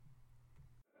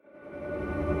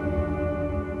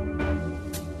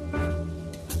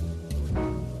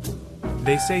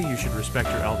They say you should respect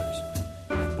your elders.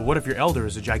 But what if your elder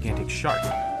is a gigantic shark?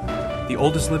 The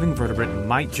oldest living vertebrate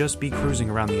might just be cruising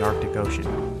around the Arctic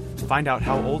Ocean. Find out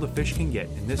how old a fish can get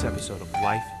in this episode of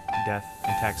Life, Death,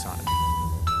 and Taxonomy.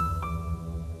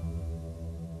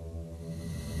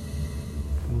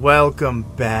 Welcome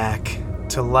back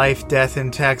to Life, Death,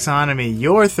 and Taxonomy,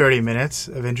 your 30 minutes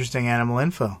of interesting animal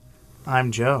info.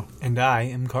 I'm Joe. And I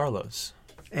am Carlos.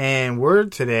 And we're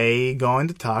today going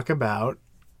to talk about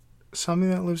something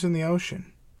that lives in the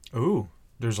ocean. Ooh,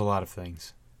 there's a lot of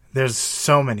things. There's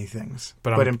so many things,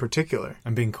 but in particular...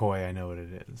 I'm being coy, I know what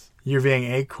it is. You're being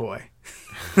a coy.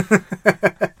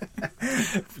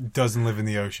 It doesn't live in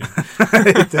the ocean.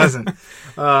 It doesn't.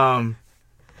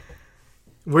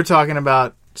 We're talking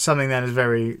about something that is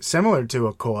very similar to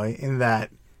a koi in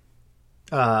that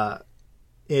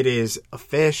it is a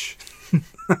fish.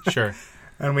 Sure.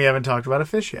 And we haven't talked about a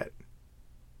fish yet.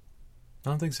 I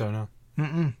don't think so, no.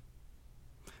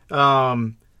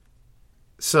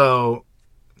 So,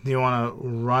 do you want to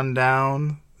run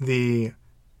down the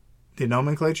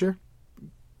nomenclature?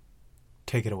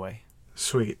 Take it away.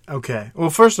 Sweet. Okay. Well,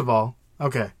 first of all,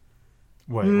 okay.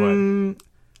 What? I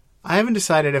haven't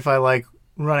decided if I like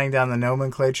running down the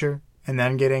nomenclature and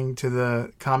then getting to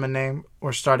the common name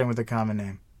or starting with the common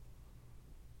name.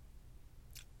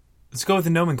 Let's go with the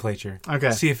nomenclature.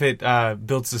 Okay. See if it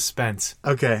builds suspense.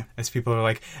 Okay. As people are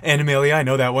like, Animalia, I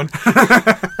know that one.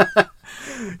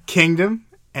 Kingdom,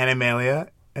 Animalia,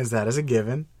 as that is a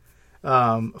given.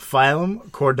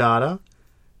 Phylum, Chordata.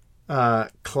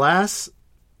 Class,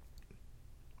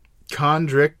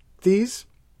 Chondrichthyes.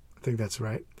 I think that's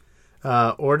right.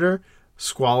 Order,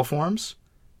 Squaliforms.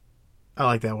 I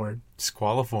like that word.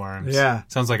 Squaliforms. Yeah.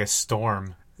 Sounds like a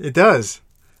storm. It does.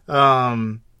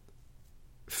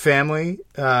 Family,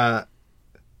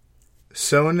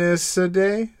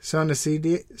 Sonicidae?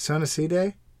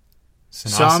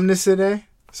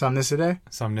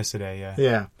 Somnicidae, yeah.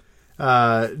 Yeah.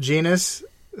 Genus,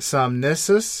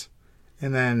 Somnisus.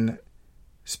 And then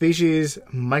species,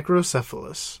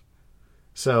 Microcephalus.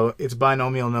 So its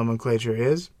binomial nomenclature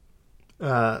is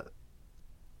Somnisus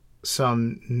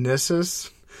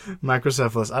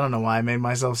Microcephalus. I don't know why I made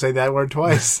myself say that word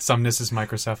twice. Somnisus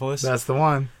microcephalus? That's the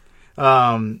one.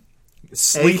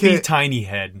 Sleepy tiny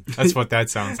head. That's what that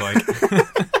sounds like.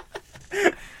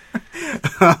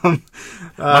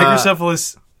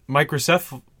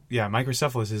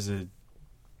 Microcephalus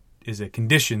is a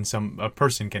condition a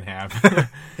person can have.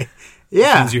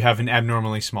 Yeah. It means you have an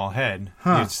abnormally small head.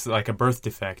 Huh. It's like a birth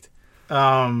defect.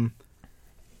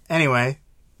 Anyway,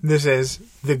 this is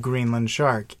the Greenland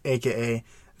shark, a.k.a.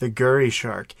 the Gurry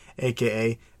shark,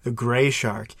 a.k.a. the gray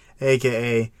shark,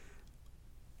 a.k.a.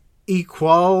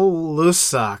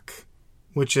 Equalusok,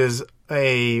 which is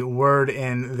a word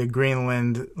in the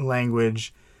Greenland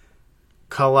language,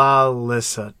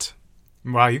 Kalaallisut.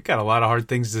 Wow, you've got a lot of hard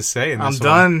things to say in this one.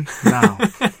 I'm done now.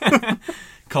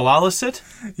 Kalaallisut?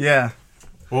 Yeah.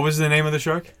 What was the name of the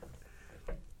shark?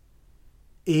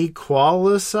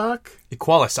 Equalusok?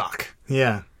 Equalusok.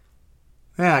 Yeah.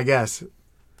 Yeah, I guess.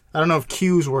 I don't know if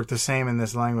Q's work the same in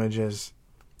this language as...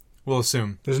 We'll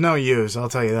assume. There's no U's, I'll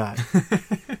tell you that.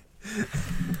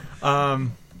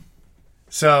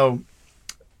 So,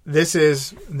 this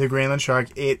is the Greenland shark.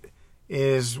 It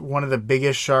is one of the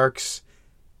biggest sharks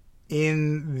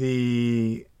in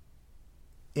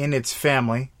its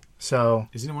family. So,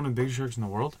 isn't it one of the biggest sharks in the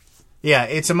world? Yeah,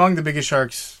 it's among the biggest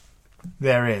sharks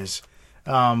there is.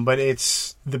 But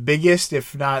it's the biggest,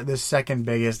 if not the second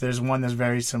biggest. There's one that's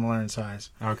very similar in size.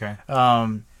 Okay.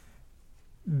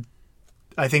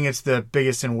 I think it's the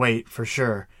biggest in weight for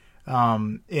sure,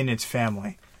 in its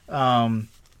family.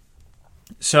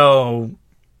 So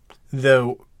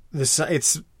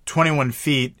it's 21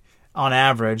 feet on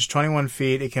average. 21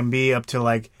 feet. It can be up to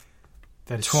like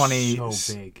that is 20, so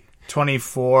big.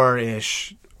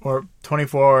 24-ish or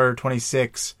 24 or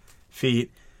 26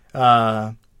 feet.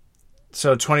 So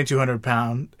 2,200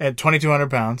 pounds. At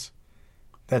 2,200 pounds,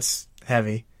 that's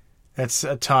heavy. That's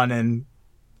a ton and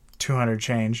 200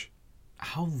 change.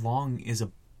 How long is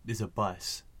a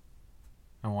bus?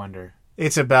 I wonder.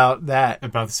 It's about that.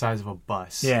 About the size of a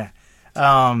bus. Yeah.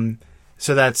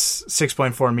 So that's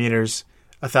 6.4 meters,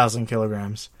 1,000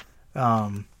 kilograms.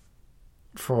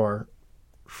 For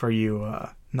you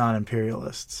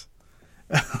non-imperialists.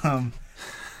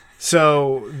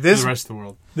 So this the rest of the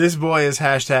world. This boy is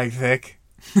 #thick.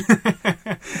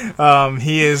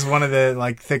 He is one of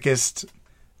the thickest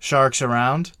sharks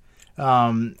around.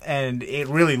 And it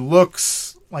really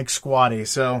looks like squatty.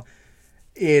 So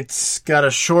It's got a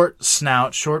short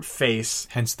snout, short face.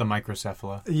 Hence the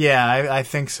microcephala. Yeah, I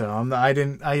think so. I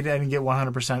didn't get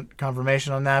 100%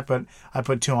 confirmation on that, but I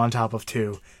put 2 on top of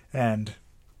 2, and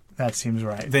that seems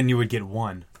right. Then you would get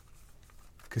 1.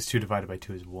 Because 2 divided by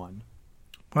 2 is 1.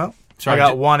 Well, Sorry, I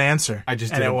got one answer. I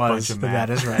just and did it a was, bunch of but math.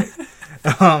 that is right.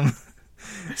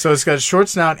 So it's got a short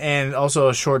snout and also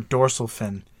a short dorsal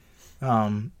fin.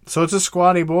 So it's a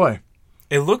squatty boy.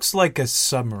 It looks like a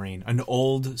submarine, an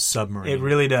old submarine. It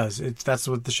really does. That's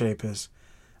what the shape is.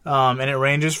 And it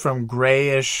ranges from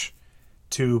grayish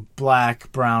to black,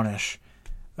 brownish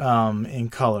in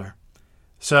color.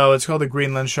 So it's called a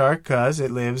Greenland shark because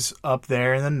it lives up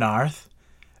there in the north,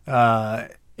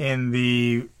 in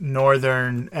the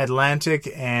northern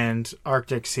Atlantic and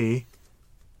Arctic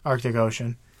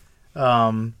Ocean,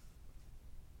 where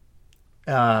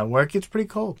it gets pretty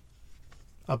cold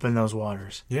up in those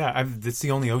waters. Yeah, that's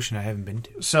the only ocean I haven't been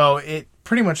to. So it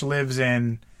pretty much lives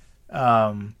in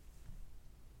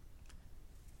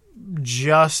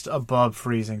just above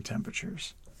freezing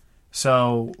temperatures.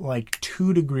 So like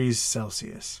 2 degrees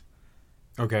Celsius.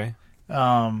 Okay.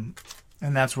 And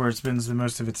that's where it spends the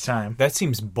most of its time. That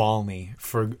seems balmy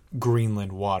for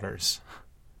Greenland waters.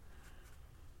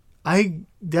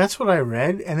 That's what I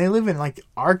read, and they live in like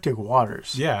Arctic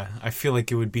waters. Yeah, I feel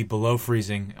like it would be below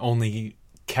freezing, only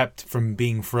kept from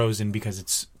being frozen because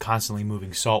it's constantly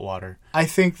moving salt water. I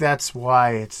think that's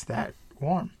why it's that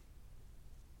warm.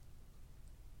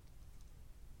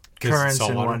 Currents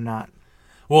and whatnot.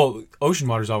 Well, ocean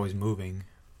water's always moving.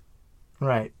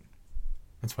 Right.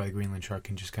 That's why the Greenland shark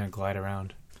can just kind of glide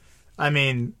around. I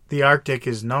mean, the Arctic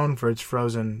is known for its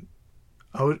frozen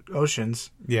oceans.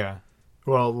 Yeah.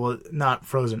 Well, not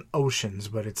frozen oceans,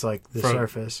 but it's like the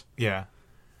surface. Yeah.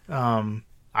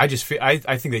 I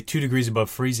think that 2 degrees above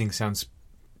freezing sounds,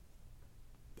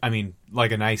 I mean,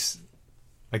 like a nice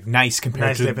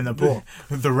compared to dip in the pool.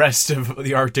 The rest of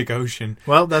the Arctic Ocean.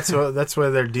 Well, that's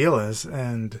where their deal is,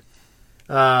 and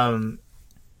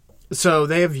so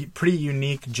they have pretty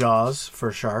unique jaws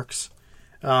for sharks.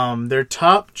 Their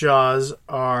top jaws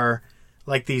are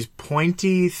like these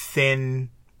pointy, thin,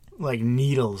 like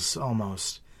needles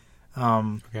almost.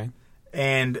 Okay.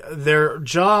 And their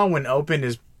jaw, when opened,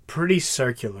 is pretty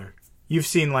circular. You've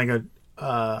seen like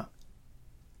the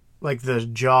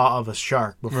jaw of a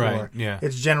shark before. Right, yeah.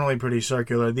 It's generally pretty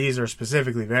circular. These are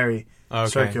specifically very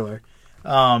circular.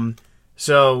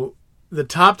 So the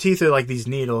top teeth are like these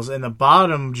needles, and the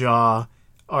bottom jaw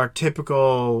are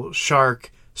typical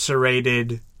shark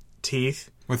serrated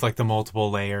teeth. With like the multiple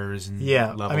layers and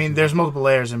levels. I mean, there's multiple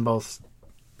layers in both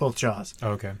jaws.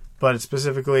 Okay. But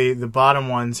specifically, the bottom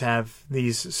ones have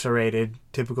these serrated,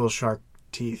 typical shark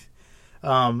teeth.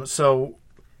 So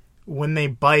when they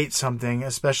bite something,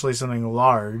 especially something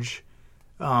large,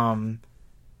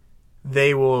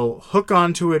 they will hook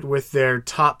onto it with their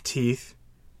top teeth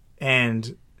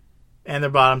and their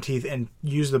bottom teeth, and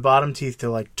use the bottom teeth to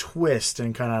like twist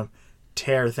and kind of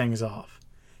tear things off.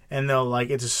 And they'll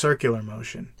it's a circular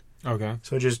motion. Okay.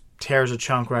 So it just tears a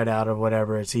chunk right out of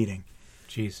whatever it's eating.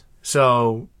 Jeez.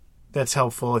 So that's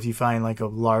helpful if you find like a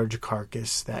large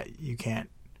carcass that you can't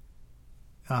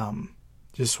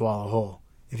just swallow whole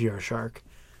if you're a shark.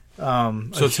 So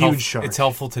it's huge shark. It's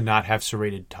helpful to not have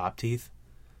serrated top teeth?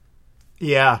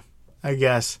 Yeah, I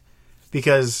guess.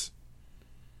 Because,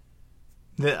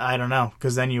 I don't know,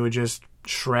 because then you would just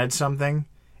shred something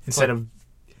instead of...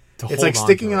 It's like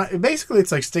sticking on... Basically,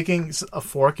 it's like sticking a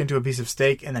fork into a piece of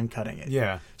steak and then cutting it.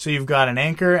 Yeah. So you've got an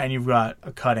anchor and you've got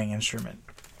a cutting instrument.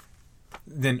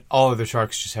 Then all of the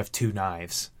sharks just have 2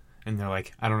 knives. And they're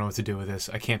like, I don't know what to do with this.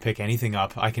 I can't pick anything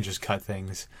up. I can just cut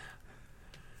things.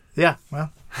 Yeah,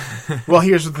 well,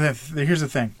 here's the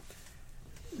thing.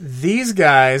 These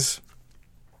guys,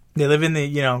 they live in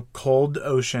the, cold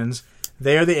oceans.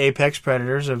 They are the apex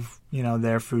predators of,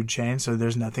 their food chain, so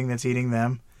there's nothing that's eating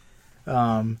them.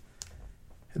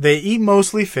 They eat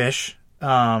mostly fish,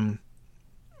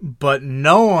 but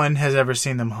no one has ever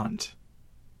seen them hunt.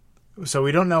 So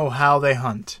we don't know how they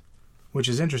hunt, which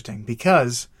is interesting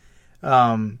because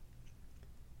really?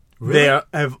 They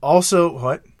have also...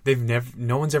 What?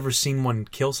 No one's ever seen one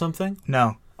kill something?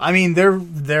 No. I mean, they're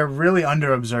really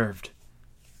underobserved.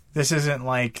 This isn't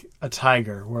like a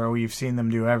tiger where we've seen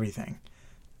them do everything.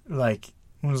 Like,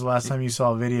 when was the last time you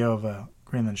saw a video of a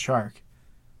Greenland shark?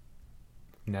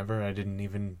 Never. I didn't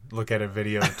even look at a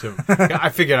video to... I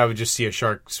figured I would just see a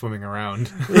shark swimming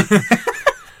around.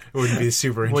 It wouldn't be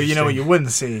super interesting. Well, you know what you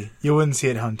wouldn't see? You wouldn't see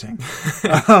it hunting.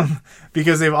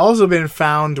 Because they've also been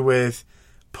found with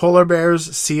polar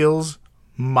bears, seals,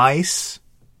 mice,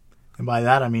 and by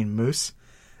that I mean moose,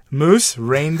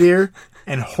 reindeer,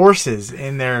 and horses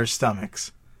in their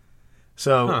stomachs.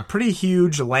 So pretty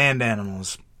huge land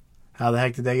animals. How the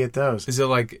heck did they get those? Is it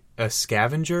like a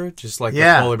scavenger? Just like the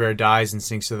polar bear dies and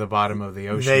sinks to the bottom of the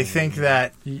ocean? They think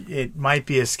that it might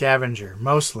be a scavenger,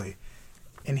 mostly.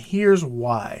 And here's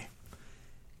why.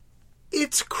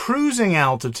 Its cruising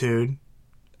altitude,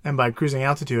 and by cruising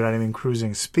altitude I mean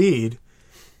cruising speed,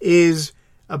 is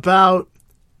about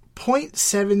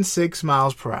 0.76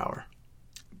 miles per hour.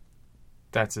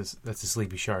 That's a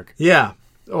sleepy shark. Yeah,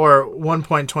 or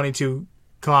 1.22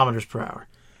 kilometers per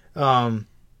hour.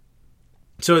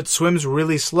 So it swims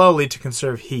really slowly to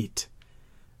conserve heat.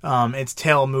 Its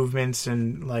tail movements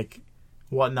and like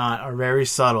whatnot are very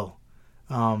subtle.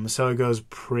 So it goes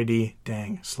pretty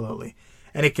dang slowly.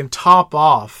 And it can top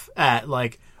off at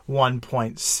like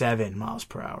 1.7 miles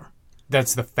per hour.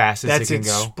 That's the fastest it can go?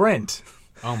 That's its sprint.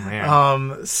 Oh,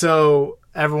 man. So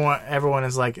everyone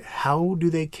is like, how do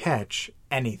they catch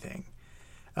anything?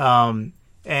 And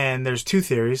there's two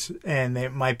theories, and they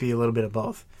might be a little bit of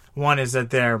both. One is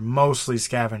that they're mostly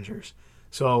scavengers.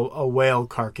 So a whale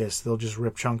carcass, they'll just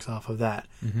rip chunks off of that.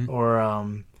 Mm-hmm.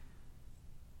 Or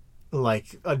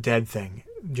like a dead thing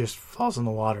just falls in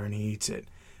the water and he eats it.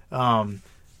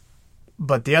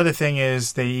 But the other thing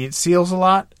is they eat seals a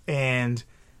lot, and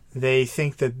they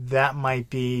think that might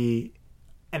be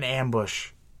an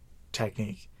ambush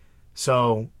technique.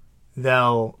 So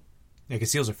they'll... Yeah,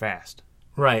 because seals are fast.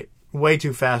 Right. Way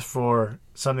too fast for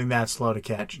something that slow to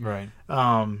catch. Right.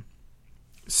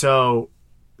 So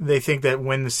they think that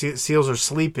when the seals are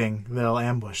sleeping, they'll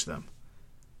ambush them.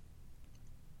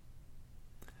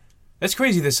 That's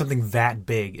crazy that something that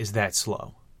big is that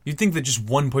slow. You'd think that just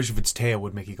one push of its tail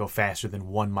would make it go faster than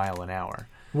 1 mile an hour.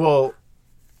 Well,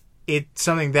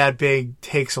 something that big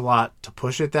takes a lot to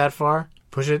push it that far.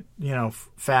 Push it,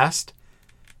 fast.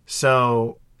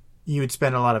 So you would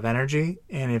spend a lot of energy,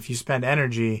 and if you spend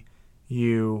energy,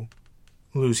 you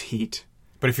lose heat.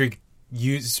 But if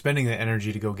you're spending the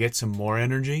energy to go get some more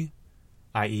energy,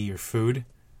 i.e. your food,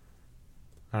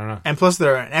 I don't know. And plus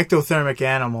they're an ectothermic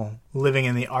animal living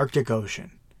in the Arctic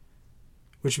Ocean,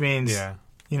 which means,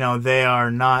 they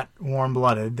are not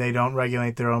warm-blooded. They don't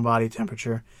regulate their own body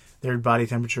temperature. Their body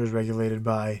temperature is regulated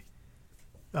by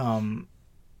the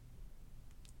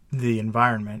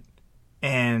environment.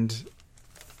 And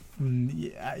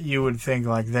you would think,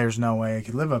 like, there's no way it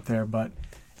could live up there, but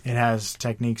it has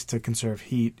techniques to conserve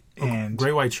heat. And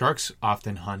great white sharks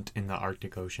often hunt in the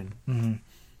Arctic Ocean. Mm-hmm.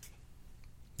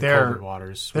 They're cold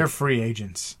waters. They're free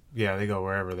agents. Yeah, they go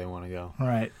wherever they want to go.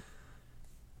 Right.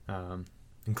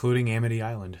 Including Amity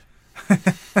Island.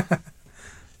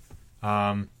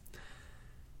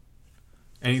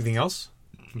 Anything else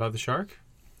about the shark?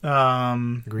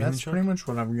 That's shark? Pretty much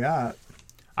what I've got.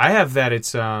 I have that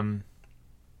it's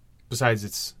besides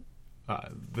its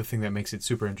the thing that makes it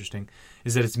super interesting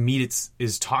is that its meat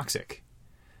is toxic.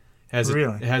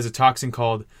 It has a toxin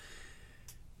called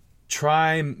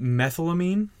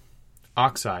trimethylamine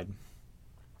oxide,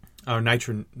 or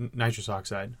nitrous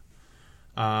oxide,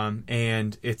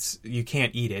 and you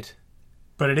can't eat it,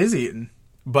 but it is eaten.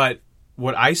 But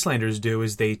what Icelanders do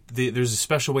is there's a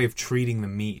special way of treating the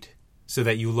meat so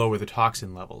that you lower the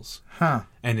toxin levels. Huh.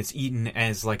 And it's eaten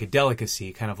as like a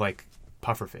delicacy, kind of like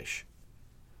pufferfish.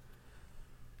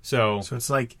 So it's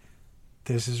like,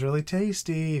 this is really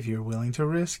tasty if you're willing to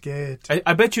risk it.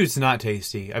 I bet you it's not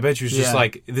tasty. I bet you it's just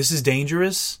like, this is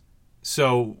dangerous,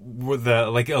 so the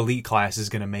elite class is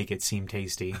going to make it seem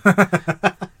tasty.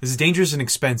 This is dangerous and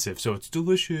expensive, so it's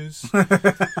delicious.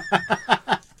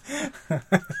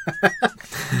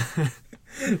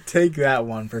 Take that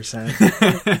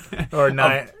 1%. Or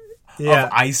 9. Of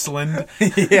Iceland.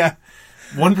 Yeah.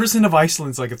 1% of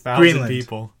Iceland's like 1,000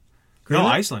 people. Greenland?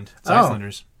 No, Iceland. It's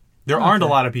Icelanders. There aren't a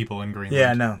lot of people in Greenland.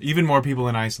 Yeah, no. Even more people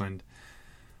in Iceland.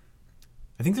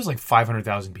 I think there's like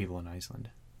 500,000 people in Iceland.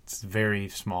 It's a very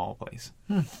small place.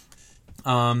 Do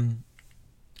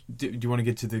you want to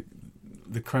get to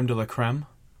the creme de la creme?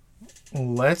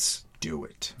 Let's do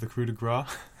it. The coup de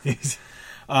grace?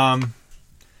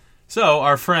 So,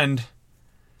 our friend...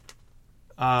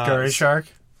 Gary Shark?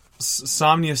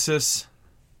 Somniasis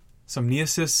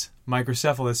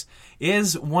microcephalus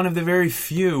is one of the very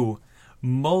few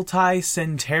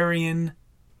multicentarian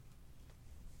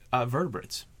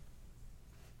vertebrates.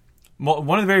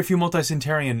 One of the very few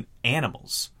multicentarian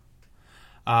animals.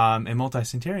 And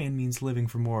multicentarian means living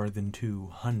for more than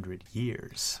 200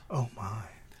 years. Oh, my.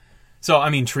 So,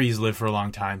 I mean, trees live for a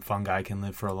long time. Fungi can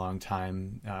live for a long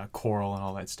time. Coral and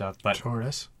all that stuff. But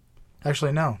tortoise?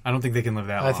 Actually, no. I don't think they can live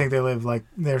that long. I think they live like,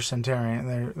 they're centarian.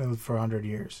 They live for 100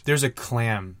 years. There's a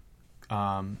clam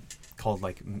called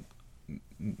like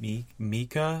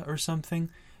Mica or something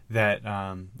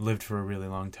that lived for a really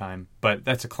long time. But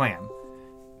that's a clam.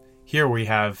 Here we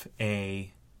have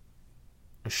a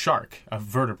shark, a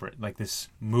vertebrate, like this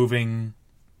moving,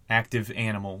 active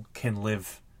animal can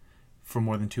live for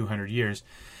more than 200 years.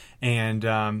 And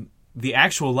the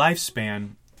actual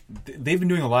lifespan, they've been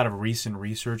doing a lot of recent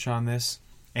research on this,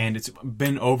 and it's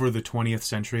been over the 20th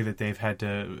century that they've had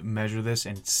to measure this,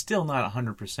 and it's still not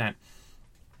 100%.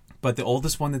 But the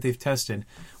oldest one that they've tested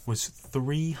was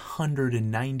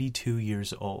 392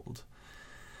 years old.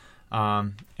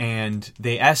 And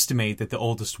they estimate that the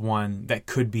oldest one that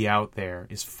could be out there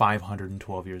is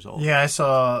 512 years old. Yeah, I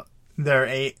saw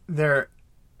their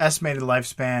estimated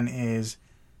lifespan is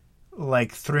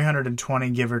like 320,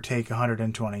 give or take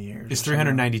 120 years. It's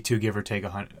 392, give or take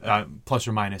 100, plus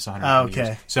or minus 120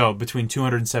 years. So between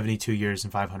 272 years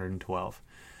and 512.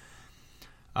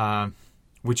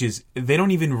 Which is, they don't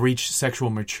even reach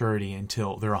sexual maturity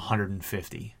until they're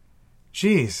 150.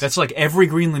 Jeez. That's like every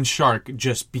Greenland shark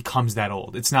just becomes that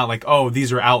old. It's not like, oh,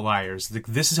 these are outliers.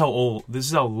 This is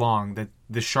how long that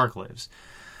this shark lives.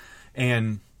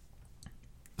 And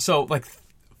so, like,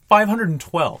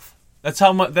 512. That's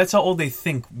how old they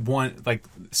think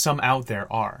some out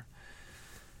there are.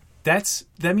 That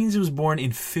means it was born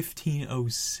in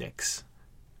 1506.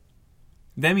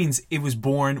 That means it was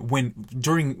born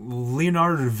during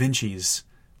Leonardo da Vinci's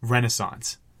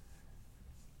Renaissance.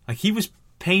 Like, he was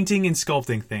painting and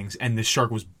sculpting things, and the shark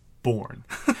was born.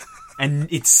 And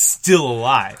it's still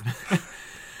alive.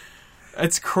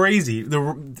 It's crazy.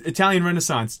 The Italian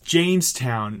Renaissance,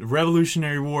 Jamestown,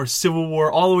 Revolutionary War, Civil War,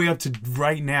 all the way up to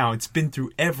right now. It's been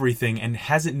through everything and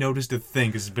hasn't noticed a thing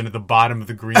because it's been at the bottom of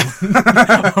the Greenland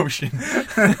Ocean.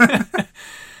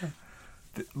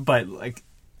 But, like,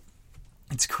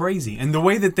 it's crazy. And the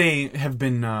way that they have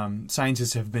been,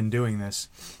 scientists have been doing this,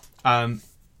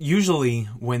 usually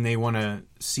when they want to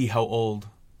see how old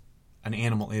an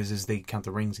animal is they count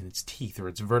the rings in its teeth or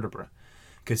its vertebra.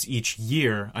 Because each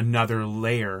year, another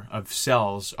layer of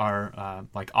cells are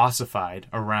ossified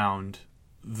around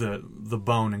the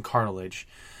bone and cartilage.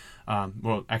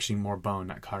 Well, actually more bone,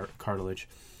 not cartilage.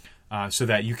 So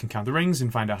that you can count the rings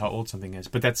and find out how old something is.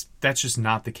 But that's just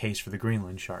not the case for the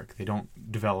Greenland shark. They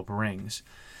don't develop rings.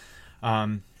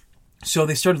 So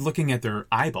they started looking at their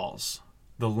eyeballs,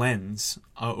 the lens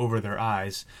over their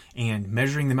eyes, and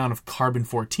measuring the amount of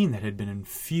carbon-14 that had been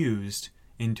infused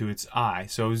into its eye.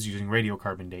 So it was using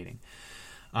radiocarbon dating.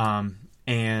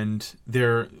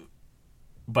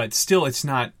 But still it's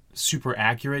not super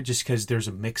accurate just because there's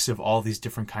a mix of all these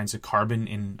different kinds of carbon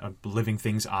in a living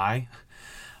thing's eye,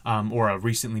 or a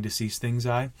recently deceased thing's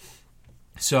eye.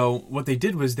 So what they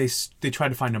did was they tried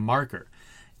to find a marker.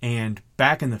 And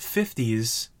back in the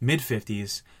 50s,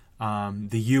 mid-50s,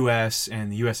 the US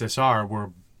and the USSR were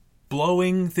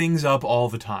blowing things up all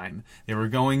the time. They were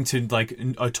going to like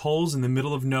atolls in the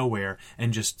middle of nowhere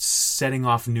and just setting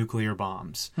off nuclear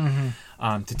bombs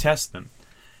to test them.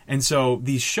 And so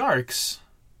these sharks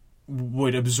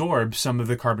would absorb some of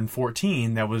the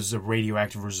carbon-14 that was a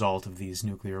radioactive result of these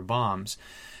nuclear bombs.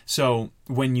 So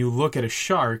when you look at a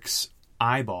shark's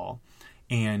eyeball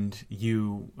and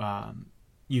you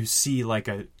see like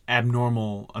an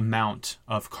abnormal amount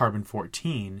of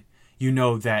carbon-14, you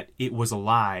know that it was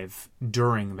alive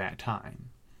during that time.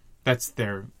 That's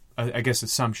their, I guess,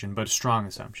 assumption, but a strong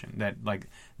assumption that like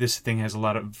this thing has a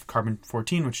lot of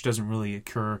carbon-14, which doesn't really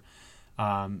occur.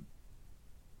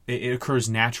 It occurs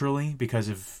naturally because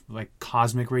of like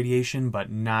cosmic radiation,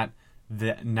 but not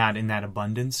in that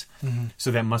abundance. Mm-hmm. So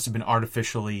that must have been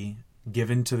artificially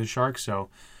given to the shark. So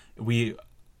we'll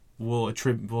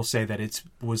say that it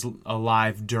was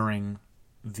alive during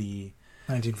the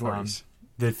 1940s.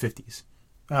 The 50s.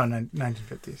 Oh,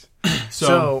 1950s.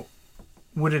 So,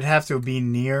 would it have to be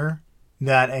near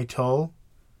that atoll?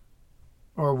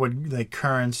 Or would, like,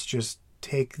 currents just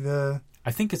take the...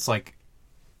 I think it's, like,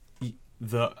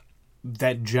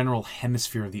 that general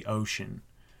hemisphere of the ocean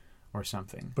or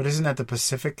something. But isn't that the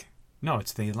Pacific? No,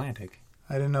 it's the Atlantic.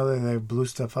 I didn't know that they blew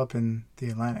stuff up in the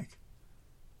Atlantic.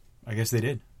 I guess they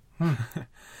did.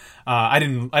 I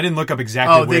didn't look up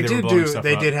exactly where they were blowing stuff up.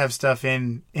 They did have stuff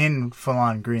in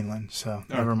full-on Greenland, so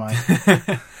never mind.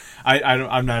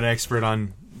 I'm not an expert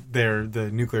on the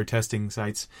nuclear testing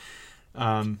sites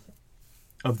of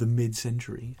the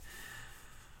mid-century.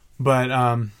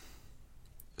 But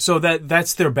so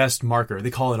that's their best marker.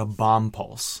 They call it a bomb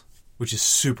pulse, which is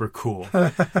super cool.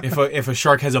 If a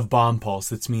shark has a bomb pulse,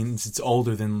 that means it's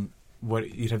older than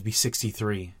what you'd have to be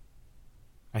 63.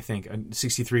 I think a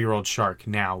 63-year-old shark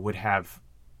now would have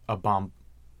a bomb.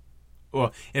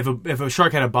 Well, if a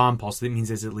shark had a bomb pulse, that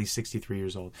means it's at least 63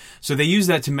 years old. So they use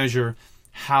that to measure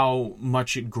how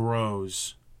much it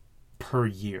grows per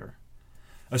year,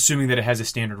 assuming that it has a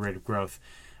standard rate of growth.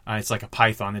 It's like a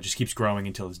python that just keeps growing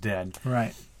until it's dead.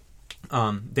 Right.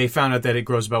 They found out that it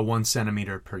grows about 1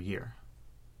 centimeter per year,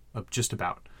 just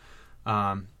about.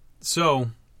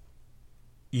 So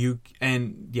you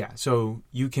can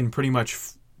pretty much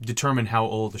determine how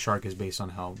old the shark is based on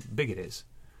how big it is.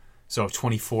 So a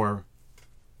 24-foot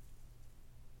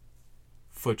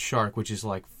shark, which is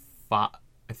like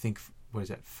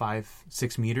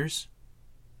 6 meters?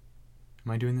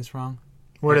 Am I doing this wrong?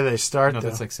 Where do they start, No, though?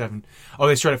 that's like 7. Oh,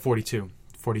 they start at 42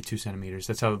 centimeters.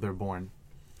 That's how they're born.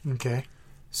 Okay.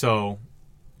 So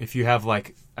if you have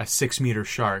like a 6-meter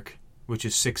shark, which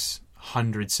is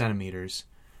 600 centimeters,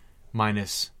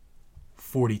 minus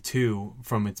 42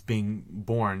 from its being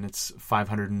born, it's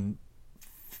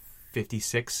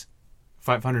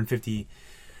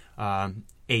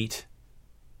 558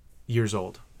 years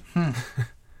old.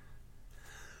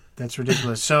 That's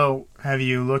ridiculous. So have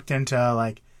you looked into,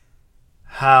 like,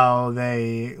 how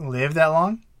they live that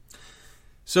long?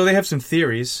 So they have some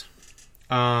theories,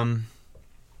 but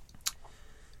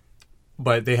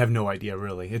they have no idea,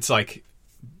 really. It's like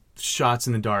shots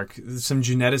in the dark. Some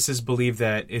geneticists believe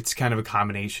that it's kind of a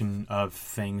combination of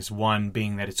things. One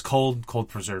being that it's cold. Cold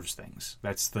preserves things.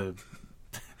 That's the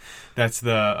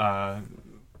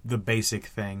basic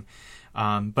thing.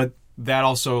 But that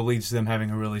also leads to them having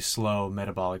a really slow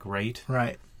metabolic rate.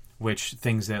 Right. Which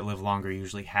things that live longer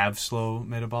usually have slow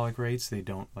metabolic rates. They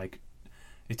don't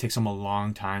it takes them a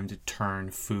long time to turn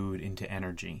food into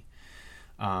energy.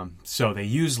 So they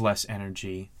use less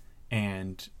energy,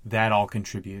 and that all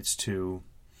contributes to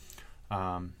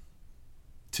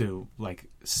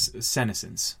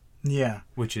senescence. Yeah.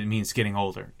 Which it means getting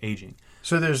older, aging.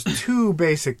 So there's two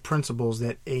basic principles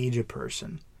that age a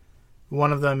person.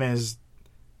 One of them is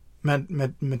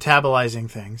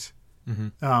metabolizing things,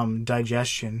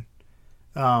 digestion.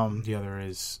 The other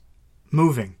is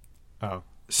moving. Oh.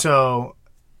 So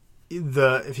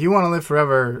if you want to live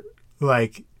forever,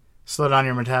 like, slow down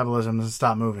your metabolism and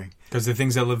stop moving. Because the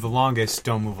things that live the longest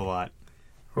don't move a lot.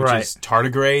 Which Right. is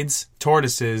tardigrades,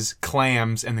 tortoises,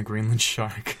 clams, and the Greenland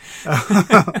shark.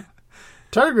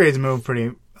 Tardigrades move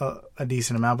a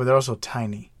decent amount, but they're also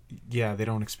tiny. Yeah, they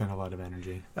don't expend a lot of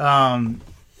energy.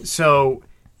 So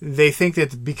they think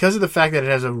that because of the fact that it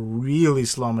has a really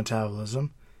slow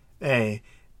metabolism, A,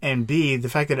 and B, the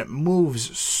fact that it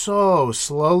moves so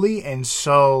slowly and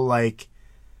so, like,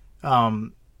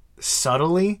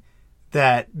 subtly,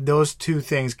 that those two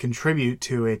things contribute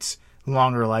to its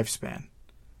longer lifespan.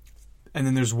 And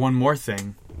then there's one more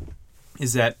thing,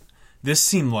 is that this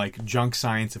seemed like junk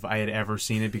science if I had ever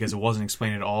seen it, because it wasn't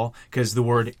explained at all, because the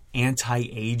word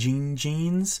anti-aging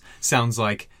genes sounds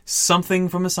like something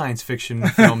from a science fiction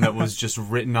film that was just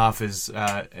written off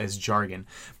as jargon.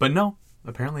 But no,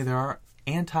 apparently there are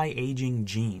anti-aging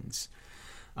genes.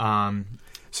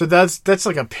 So that's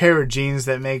like a pair of jeans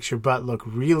that makes your butt look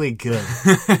really good.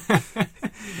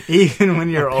 Even when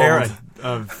you're a pair old.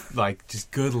 of like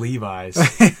just good Levi's.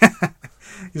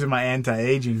 These are my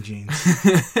anti-aging jeans.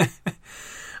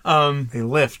 They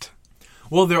lift.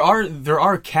 Well, there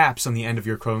are caps on the end of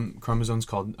your chromosomes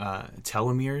called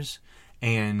telomeres,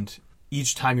 and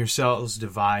each time your cells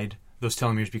divide, those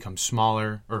telomeres become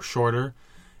smaller or shorter,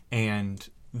 and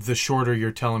the shorter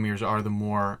your telomeres are, the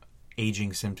more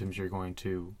aging symptoms you're going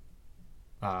to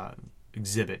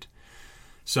exhibit.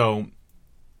 So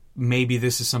maybe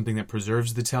this is something that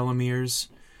preserves the telomeres.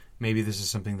 Maybe this is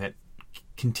something that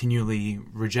continually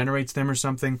regenerates them or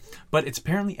something. But it's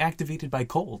apparently activated by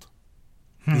cold.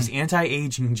 These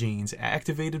anti-aging genes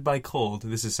activated by cold.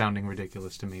 This is sounding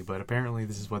ridiculous to me, but apparently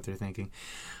this is what they're thinking.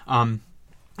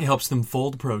 It helps them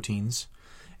fold proteins.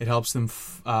 It helps them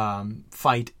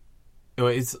fight.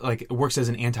 It's like it works as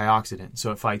an antioxidant,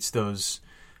 so it fights those.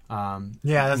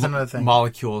 That's another thing.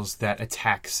 Molecules that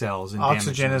attack cells and damage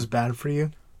Oxygen them. is bad for you.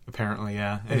 Apparently,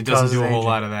 yeah, and It it doesn't causes do a whole aging.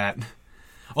 lot of that.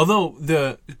 Although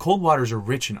the cold waters are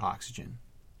rich in oxygen,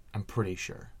 I'm pretty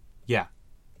sure. Yeah,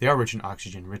 they are rich in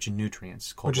oxygen, rich in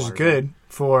nutrients. Cold Which is waters good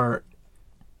for,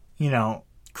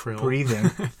 krill. breathing.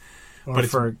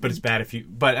 Or But it's bad if you.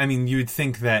 But I mean, you would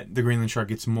think that the Greenland shark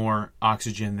gets more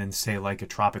oxygen than, say, like a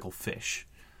tropical fish.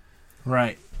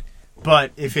 Right.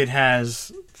 But if it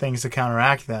has things to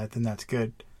counteract that, then that's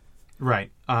good. Right.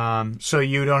 So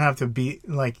you don't have to be,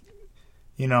 like,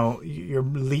 your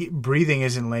breathing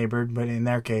isn't labored, but in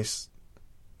their case,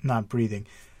 not breathing.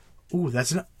 Ooh,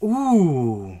 the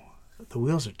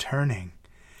wheels are turning.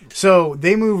 So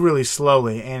they move really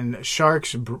slowly, and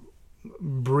sharks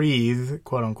breathe,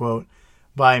 quote unquote,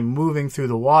 by moving through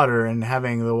the water and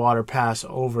having the water pass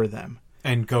over them.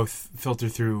 And go filter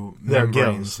through Their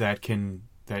membranes gills. that can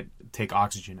that take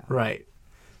oxygen out. Right.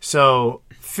 So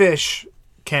fish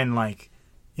can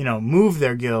move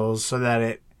their gills so that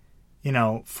it,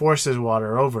 forces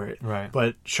water over it. Right.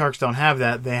 But sharks don't have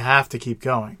that. They have to keep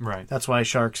going. Right. That's why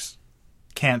sharks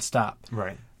can't stop.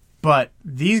 Right. But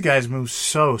these guys move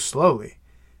so slowly.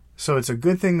 So it's a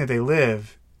good thing that they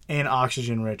live in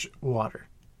oxygen-rich water.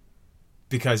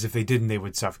 Because if they didn't, they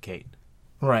would suffocate.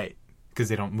 Right. Because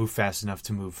they don't move fast enough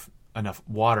to move enough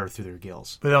water through their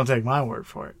gills. But don't take my word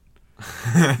for it.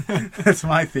 That's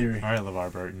my theory. All right,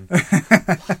 LeVar Burton.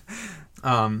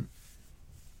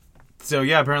 So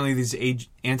yeah, apparently these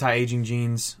anti-aging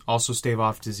genes also stave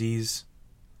off disease.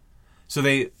 So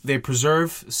they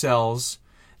preserve cells,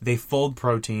 they fold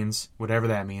proteins, whatever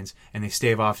that means, and they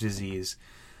stave off disease.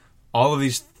 All of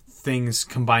these things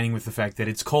combining with the fact that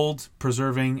it's cold,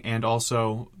 preserving, and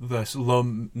also the low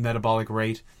metabolic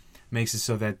rate makes it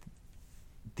so that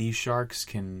these sharks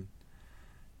can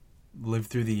live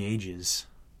through the ages.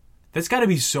 That's got to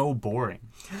be so boring.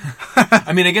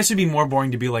 I mean, I guess it'd be more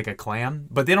boring to be like a clam,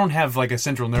 but they don't have like a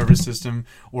central nervous system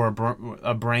or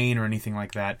a brain or anything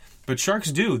like that. But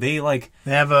sharks do. They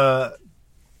have a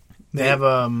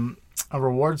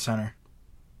reward center.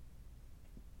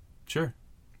 Sure.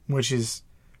 Which is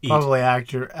probably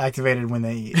activated when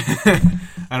they eat.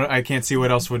 I can't see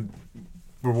what else would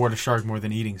reward a shark more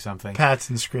than eating something. Pats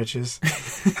and scritches.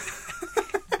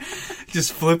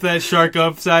 Just flip that shark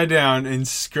upside down and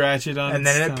scratch it on and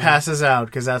its then stomach. It passes out,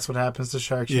 because that's what happens to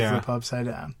sharks. You flip upside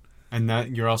down. And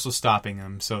that you're also stopping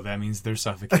them, so that means they're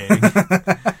suffocating.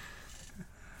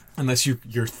 Unless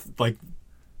you're like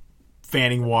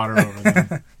fanning water over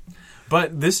them.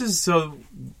 But this is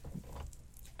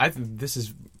this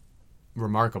is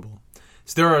remarkable.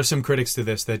 So there are some critics to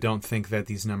this that don't think that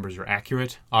these numbers are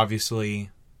accurate. Obviously,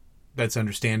 that's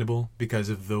understandable because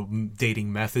of the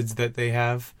dating methods that they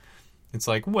have. It's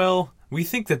like, well, we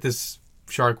think that this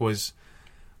shark was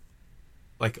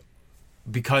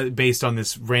based on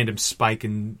this random spike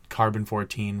in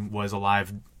carbon-14 was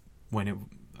alive when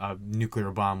a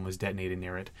nuclear bomb was detonated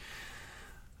near it.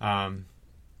 And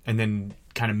then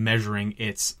kind of measuring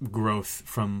its growth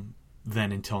from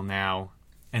then until now,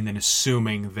 and then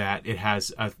assuming that it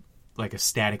has a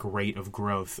static rate of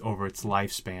growth over its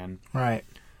lifespan. Right.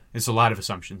 There's a lot of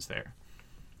assumptions there.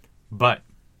 But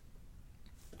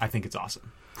I think it's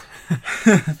awesome.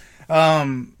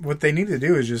 What they need to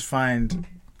do is just find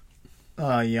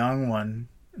a young one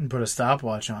and put a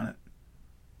stopwatch on it.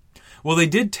 Well, they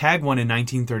did tag one in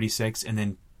 1936 and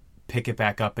then pick it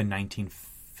back up in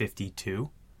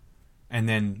 1952. And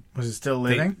then... Was it still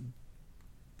living?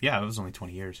 Yeah, it was only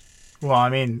 20 years. Well, I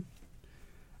mean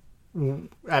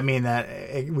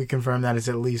that we confirmed that it's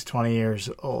at least 20 years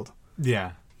old.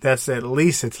 Yeah. That's at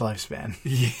least its lifespan.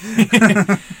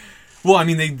 Yeah. Well, I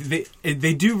mean,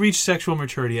 they do reach sexual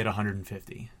maturity at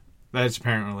 150. That is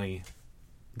apparently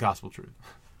gospel truth.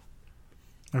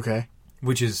 Okay.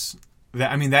 Which is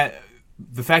that. I mean, that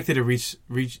the fact that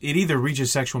it either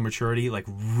reaches sexual maturity like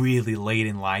really late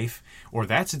in life, or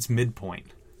that's its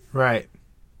midpoint. Right.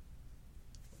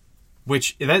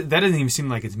 Which that doesn't even seem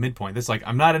like its midpoint. That's like,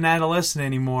 I'm not an adolescent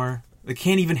anymore. It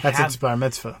can't even have. That's its bar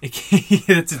mitzvah.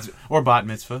 Or bat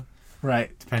mitzvah.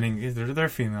 Right. Depending, they're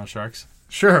female sharks.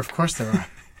 Sure, of course there are.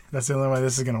 That's the only way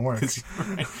this is going to work.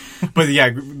 Right. But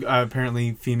yeah,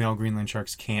 apparently female Greenland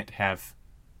sharks can't have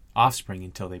offspring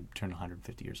until they turn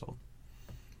 150 years old.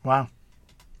 Wow.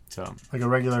 So, like a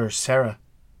regular Sarah.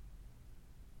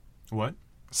 What?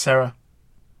 Sarah.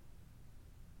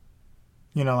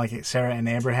 You know, like Sarah and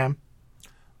Abraham?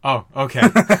 Oh, okay.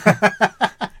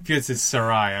 If you had said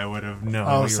Sarai, I would have known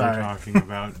what you were talking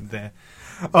about.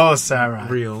 Oh, Sarai.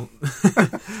 Real.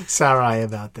 Sarai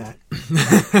about that.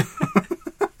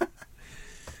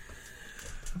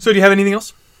 So do you have anything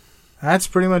else? That's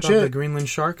pretty much about it. The Greenland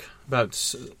shark? About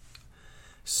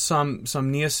some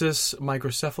Neosis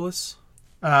microcephalus?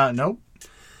 Nope.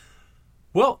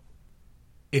 Well,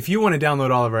 if you want to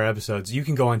download all of our episodes, you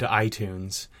can go onto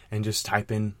iTunes and just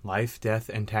type in Life, Death,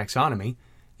 and Taxonomy,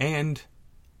 and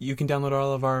you can download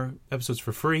all of our episodes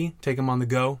for free. Take them on the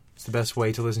go. It's the best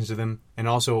way to listen to them. And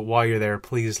also, while you're there,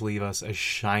 please leave us a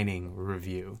shining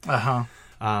review. Uh-huh.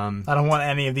 I don't want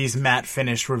any of these matte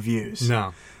finish reviews.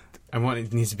 No.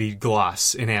 It needs to be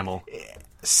gloss enamel.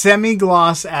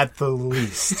 Semi-gloss at the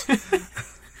least.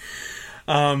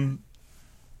 And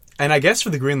I guess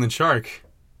for the Greenland shark,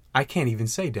 I can't even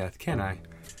say death, can I?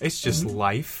 It's just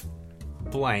life,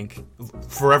 blank,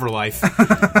 forever life.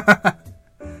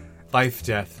 Life,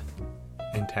 death,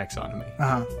 and taxonomy.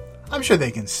 Uh-huh. I'm sure they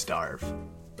can starve.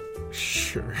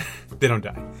 Sure. They don't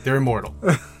die. They're immortal.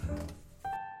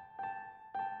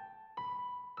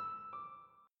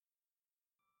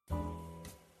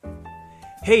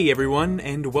 Hey everyone,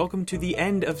 and welcome to the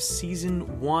end of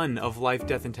Season 1 of Life,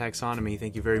 Death, and Taxonomy.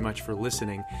 Thank you very much for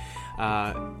listening.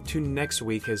 Tune next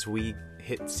week as we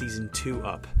hit Season 2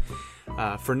 up.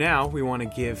 For now, we want to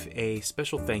give a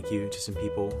special thank you to some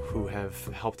people who have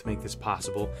helped make this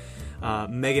possible.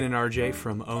 Megan and RJ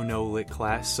from Oh No Lit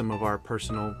Class, some of our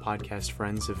personal podcast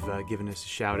friends, have given us a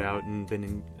shout out and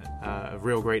been a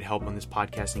real great help on this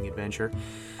podcasting adventure.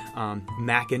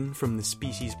 Mackin from the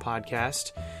Species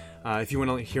Podcast. If you want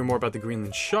to hear more about the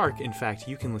Greenland shark, in fact,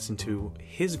 you can listen to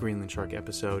his Greenland shark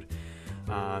episode.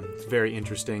 It's very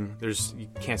interesting. You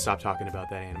can't stop talking about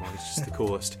that animal. It's just the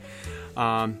coolest.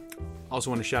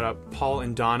 Also want to shout out Paul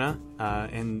and Donna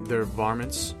and their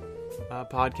Varmints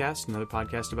podcast, another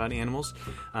podcast about animals,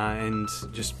 and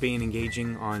just being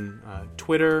engaging on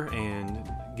Twitter and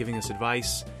giving us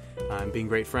advice and being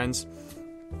great friends.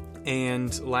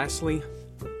 And lastly,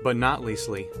 but not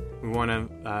leastly, we want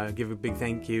to give a big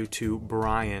thank you to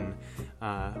Brian,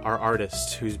 our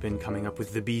artist, who's been coming up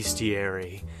with the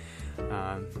bestiary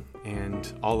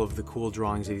and all of the cool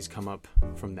drawings that he's come up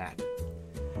from that.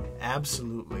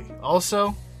 Absolutely.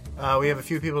 Also, we have a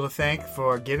few people to thank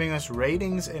for giving us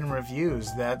ratings and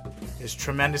reviews. That is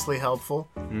tremendously helpful.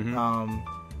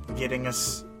 Mm-hmm. Getting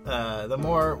us the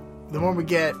more we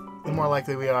get, the more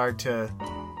likely we are to,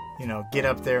 get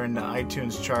up there in the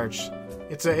iTunes charts.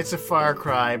 It's a far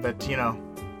cry, but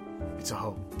it's a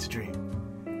hope, it's a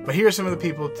dream. But here are some of the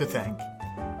people to thank: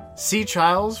 C.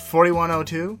 Childs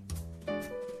 4102,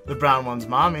 the Brown One's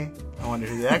mommy. I wonder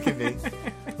who that could be.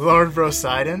 Lord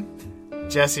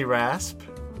Brosidon, Jesse Rasp.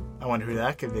 I wonder who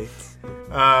that could be.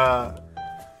 A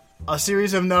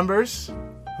series of numbers,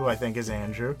 who I think is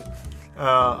Andrew,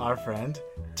 our friend.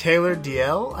 Taylor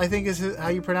DL, I think is how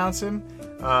you pronounce him,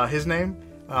 his name.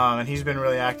 And he's been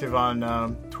really active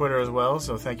on Twitter as well,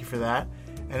 so thank you for that.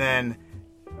 And then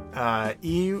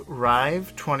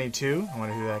E-Rive22, I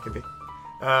wonder who that could be.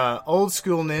 Old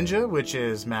School Ninja, which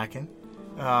is Mackin.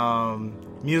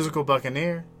 Musical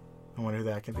Buccaneer, I wonder who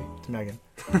that could be. It's Megan.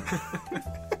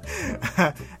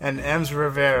 And Ems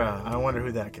Rivera, I wonder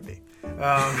who that could be.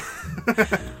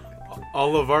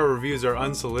 All of our reviews are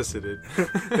unsolicited.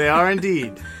 They are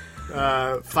indeed.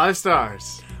 5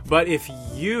 stars. But if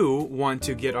you want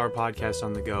to get our podcast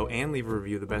on the go and leave a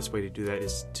review, the best way to do that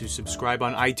is to subscribe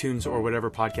on iTunes or whatever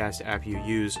podcast app you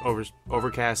use.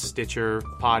 Overcast, Stitcher,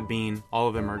 Podbean, all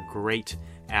of them are great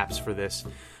apps for this.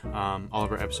 All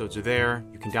of our episodes are there.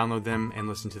 You can download them and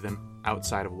listen to them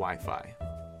outside of Wi-Fi.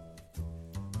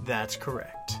 That's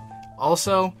correct.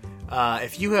 Also,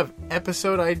 if you have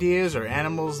episode ideas or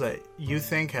animals that you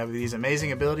think have these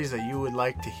amazing abilities that you would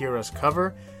like to hear us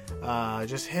cover,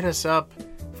 just hit us up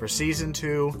for Season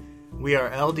 2. We are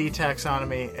LD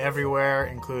Taxonomy everywhere,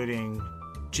 including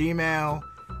Gmail,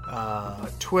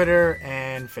 Twitter,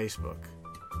 and Facebook.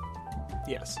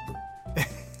 Yes.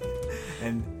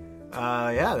 And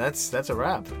that's a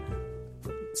wrap.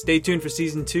 Stay tuned for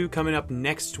Season 2 coming up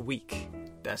next week.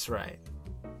 That's right.